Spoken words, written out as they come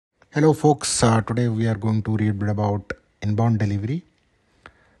Hello folks, today we are going to read a bit about inbound delivery.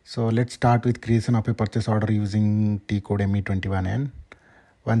 So let's start with creation of a purchase order using T code ME21N.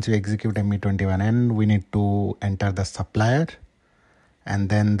 Once you execute ME21N, we need to enter the supplier and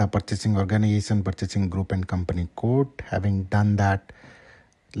then the purchasing organization, purchasing group and company code. Having done that,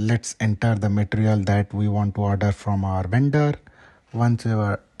 let's enter the material that we want to order from our vendor. Once you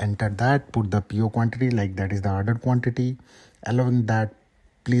have entered that, put the PO quantity, like that is the ordered quantity. Allowing that,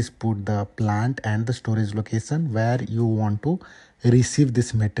 please put the plant and the storage location where you want to receive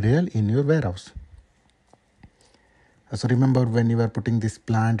this material in your warehouse. So remember, when you are putting this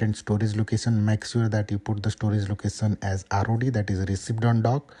plant and storage location, make sure that you put the storage location as ROD, that is received on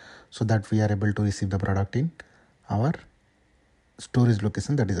dock, so that we are able to receive the product in our storage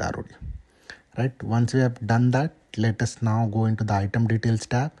location, that is ROD. Right, once we have done that, let us now go into the item details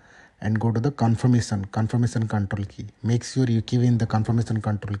tab and go to the confirmation control key. Make sure you give in the confirmation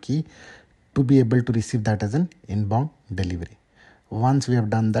control key to be able to receive that as an inbound delivery. Once we have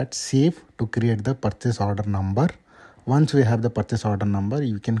done that, save to create the purchase order number. Once we have the purchase order number,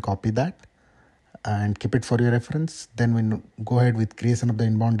 you can copy that and keep it for your reference. Then we go ahead with creation of the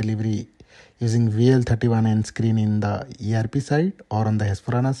inbound delivery using VL31N screen in the ERP side or on the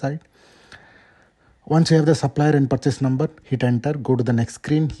S4HANA side. Once you have the supplier and purchase number, hit enter, go to the next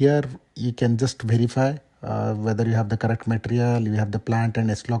screen. Here you can just verify whether you have the correct material, you have the plant and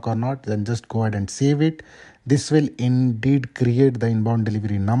S-log or not. Then just go ahead and save it. This will indeed create the inbound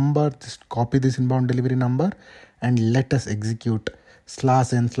delivery number. Just copy this inbound delivery number and let us execute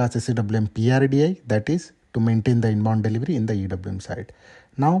 /n/SAWM PRDI, that is to maintain the inbound delivery in the EWM side.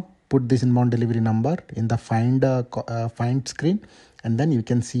 Now put this inbound delivery number in the find screen, and then you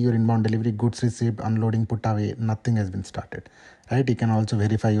can see your inbound delivery, goods received, unloading, put away, nothing has been started, right? You can also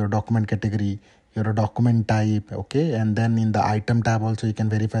verify your document category, your document type, okay? And then in the item tab also you can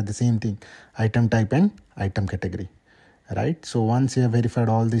verify the same thing, item type and item category, right? So once you have verified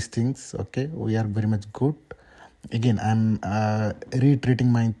all these things, okay, we are very much good. Again, I'm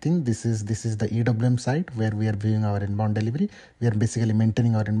reiterating my thing. This is the EWM site where we are viewing our inbound delivery. We are basically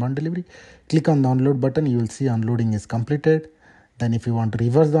maintaining our inbound delivery. Click on the unload button. You will see unloading is completed. Then if you want to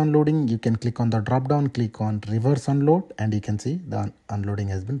reverse the unloading, you can click on the drop down, click on reverse unload, and you can see the unloading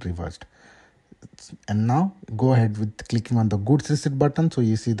has been reversed. And now go ahead with clicking on the goods receipt button. So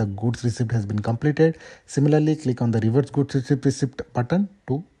you see the goods receipt has been completed. Similarly, click on the reverse goods receipt button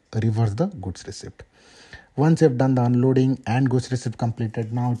to reverse the goods receipt. Once you have done the unloading and goods receipt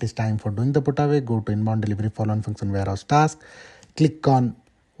completed, now it is time for doing the put away. Go to inbound delivery follow-on function warehouse task. Click on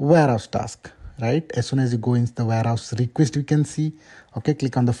warehouse task, right? As soon as you go into the warehouse request, you can see, okay,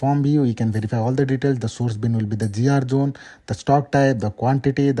 click on the form view. You can verify all the details. The source bin will be the GR zone, the stock type, the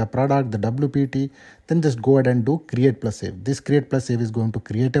quantity, the product, the WPT. Then just go ahead and do create plus save. This create plus save is going to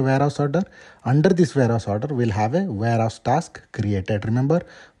create a warehouse order. Under this warehouse order, we'll have a warehouse task created. Remember,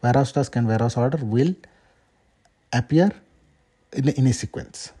 warehouse task and warehouse order will appear in a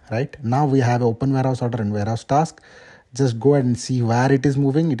sequence, right? Now we have open warehouse order and warehouse task. Just go ahead and see where it is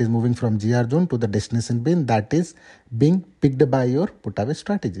moving. It is moving from GR zone to the destination bin that is being picked by your put away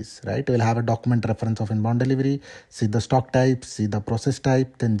strategies, right? We'll have a document reference of inbound delivery, see the stock type, see the process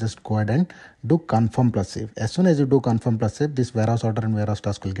type, then just go ahead and do confirm plus save. As soon as you do confirm plus save, this warehouse order and warehouse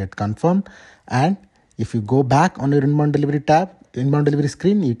task will get confirmed. And if you go back on your inbound delivery tab, inbound delivery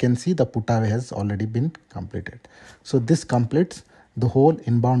screen, you can see the put away has already been completed. So this completes the whole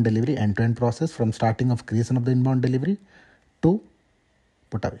inbound delivery end-to-end process from starting of creation of the inbound delivery to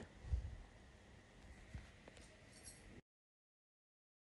put away.